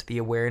 and the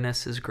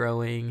awareness is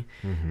growing.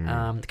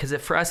 Because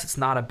for us, it's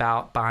not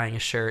about buying a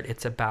shirt.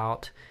 It's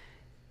about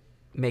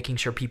making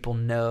sure people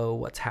know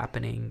what's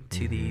happening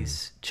to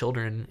these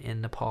children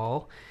in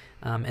Nepal.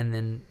 And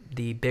then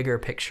the bigger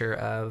picture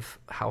of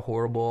how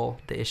horrible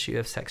the issue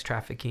of sex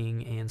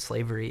trafficking and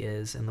slavery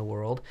is in the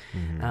world.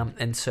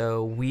 And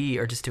so we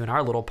are just doing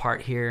our little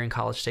part here in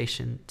College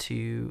Station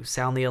to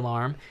sound the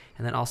alarm,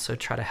 and then also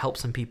try to help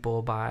some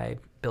people by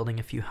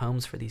building a few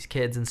homes for these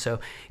kids. And so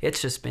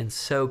it's just been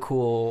so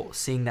cool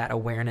seeing that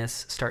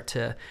awareness start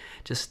to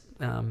just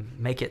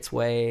make its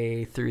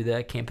way through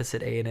the campus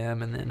at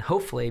A&M, and then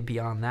hopefully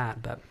beyond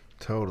that. But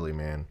totally,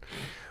 man.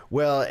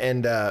 Well,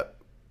 and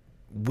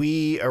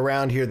we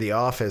around here, the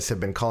office,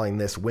 have been calling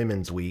this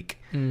Women's Week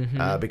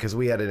because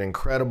we had an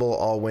incredible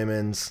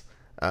all-women's.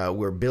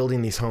 We're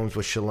building these homes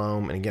with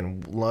Shalom, and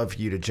again, love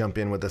you to jump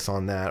in with us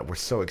on that. We're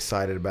so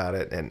excited about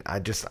it, and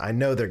I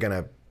know they're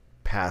going to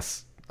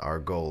pass our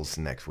goals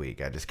next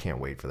week. I just can't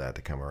wait for that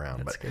to come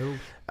around. Let's go.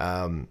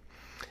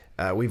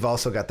 We've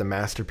also got the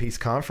Masterpiece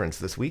Conference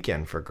this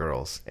weekend for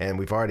girls, and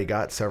we've already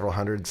got several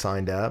hundred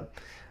signed up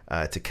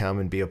to come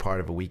and be a part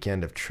of a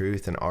weekend of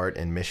truth and art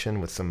and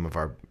mission with some of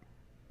our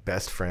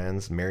best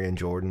friends, Marian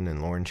Jordan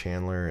and Lauren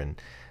Chandler,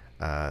 and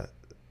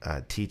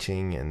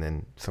teaching, and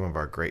then some of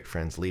our great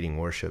friends leading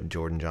worship,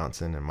 Jordan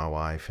Johnson and my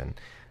wife,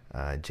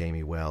 and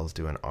Jamie Wells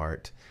doing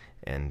art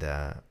and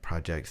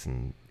projects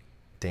and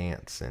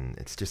dance. And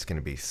it's just going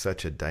to be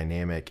such a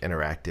dynamic,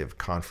 interactive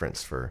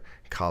conference for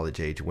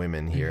college-age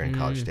women here in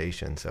College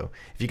Station. So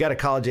if you got a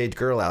college-age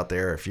girl out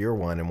there, if you're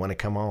one and want to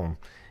come home,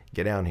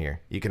 get down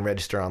here. You can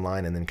register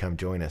online and then come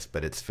join us.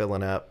 But it's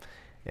filling up,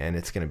 and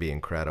it's going to be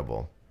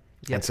incredible.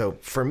 Yep. And so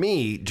for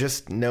me,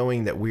 just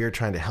knowing that we are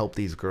trying to help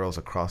these girls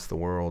across the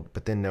world,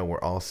 but then know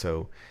we're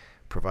also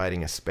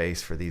providing a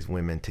space for these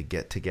women to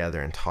get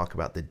together and talk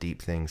about the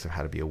deep things of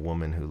how to be a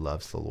woman who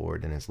loves the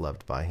Lord and is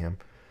loved by him.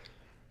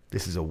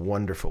 This is a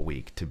wonderful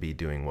week to be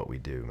doing what we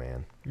do,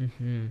 man.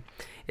 Mm-hmm.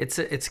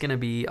 It's going to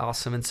be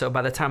awesome. And so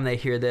by the time they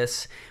hear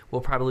this,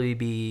 we'll probably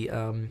be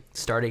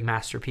starting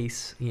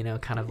Masterpiece,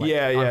 kind of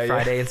like on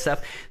Friday and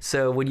stuff.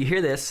 So when you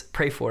hear this,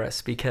 pray for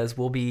us, because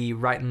we'll be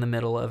right in the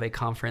middle of a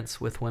conference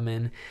with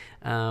women,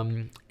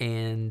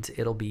 and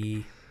it'll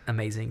be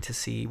amazing to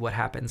see what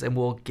happens. And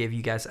we'll give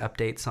you guys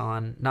updates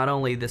on not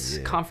only this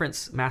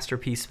conference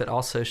Masterpiece, but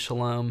also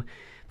Shalom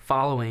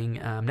following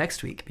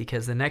next week,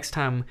 because the next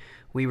time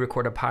we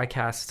record a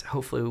podcast,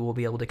 hopefully we'll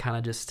be able to kind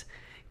of just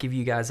give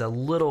you guys a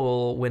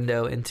little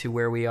window into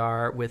where we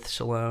are with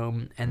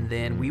Shalom, and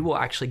then we will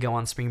actually go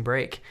on spring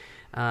break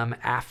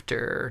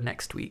after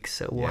next week.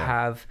 So we'll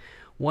have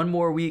one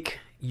more week.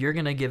 You're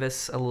going to give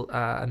us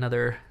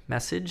another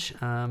message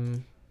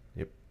in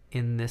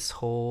this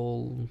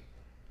whole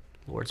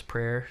Lord's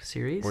Prayer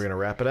series. We're going to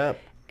wrap it up.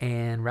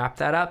 And wrap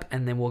that up,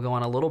 and then we'll go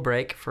on a little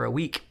break for a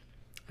week,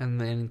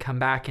 and then come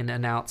back and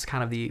announce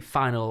kind of the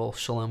final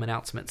Shalom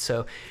announcement.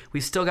 So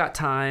we've still got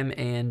time,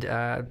 and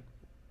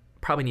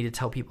probably need to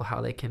tell people how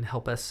they can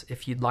help us.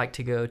 If you'd like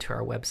to go to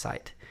our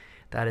website,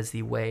 that is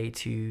the way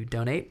to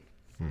donate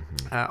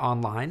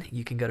online.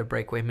 You can go to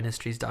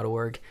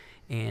breakawayministries.org,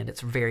 and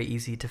it's very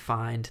easy to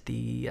find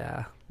the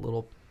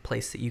little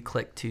place that you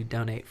click to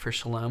donate for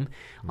Shalom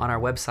on our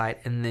website.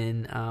 And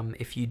then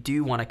if you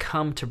do want to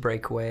come to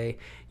Breakaway,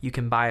 you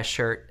can buy a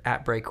shirt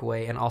at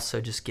Breakaway and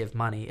also just give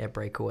money at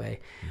Breakaway.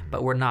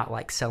 But we're not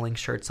like selling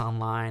shirts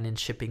online and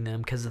shipping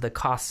them because of the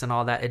costs and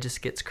all that. It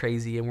just gets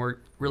crazy, and we're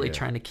really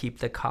trying to keep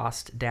the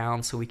cost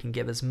down so we can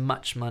give as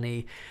much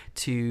money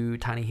to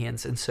Tiny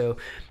Hands. And so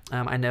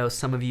I know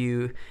some of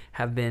you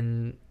have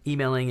been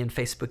emailing and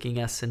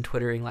Facebooking us and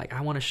Twittering like,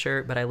 I want a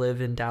shirt, but I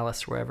live in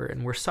Dallas or wherever.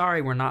 And we're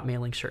sorry we're not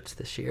mailing shirts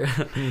this year.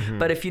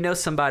 But if you know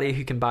somebody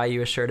who can buy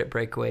you a shirt at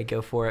Breakaway,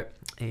 go for it.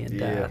 And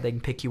they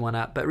can pick you one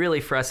up. But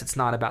really for us, it's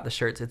not about the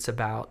shirts. It's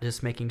about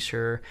just making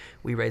sure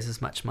we raise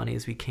as much money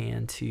as we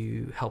can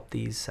to help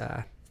these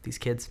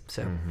kids.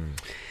 So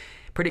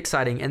pretty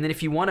exciting. And then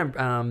if you want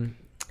to,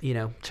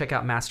 check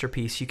out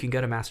Masterpiece, you can go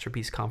to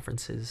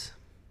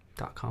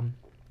masterpiececonferences.com.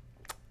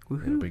 Woohoo.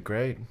 That'll be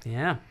great.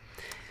 Yeah.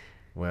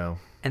 Well.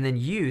 And then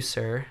you,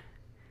 sir,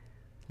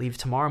 leave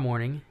tomorrow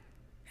morning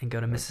and go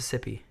to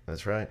Mississippi.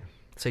 That's right.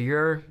 So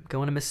you're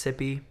going to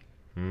Mississippi,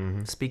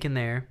 speaking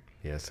there.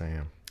 Yes, I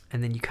am.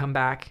 And then you come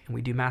back and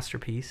we do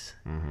Masterpiece.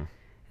 And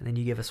then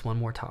you give us one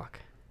more talk.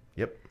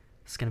 Yep.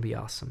 It's going to be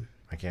awesome.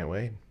 I can't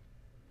wait.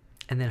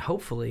 And then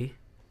hopefully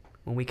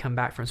when we come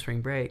back from spring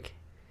break,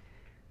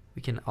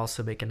 we can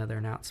also make another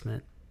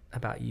announcement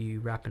about you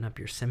wrapping up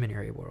your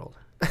seminary world.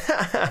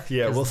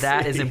 We'll see.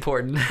 That is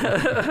important.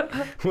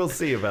 We'll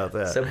see about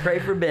that. So pray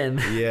for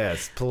Ben.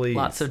 Yes, please.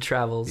 Lots of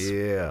travels.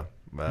 Yeah.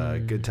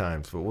 Good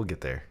times, but we'll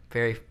get there.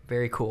 Very,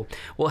 very cool.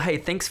 Well, hey,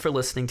 thanks for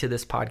listening to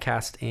this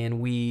podcast, and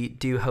we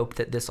do hope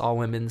that this All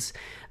Women's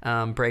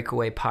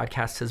Breakaway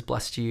podcast has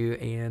blessed you,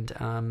 and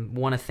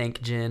want to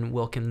thank Jen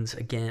Wilkins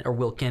again, or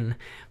Wilkin,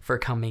 for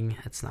coming.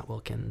 It's not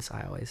Wilkins,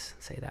 I always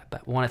say that,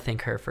 but want to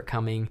thank her for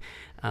coming,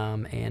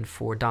 and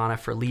for Donna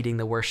for leading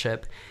the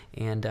worship,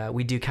 and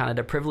we do count it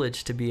a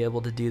privilege to be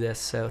able to do this,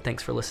 so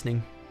thanks for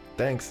listening.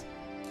 Thanks.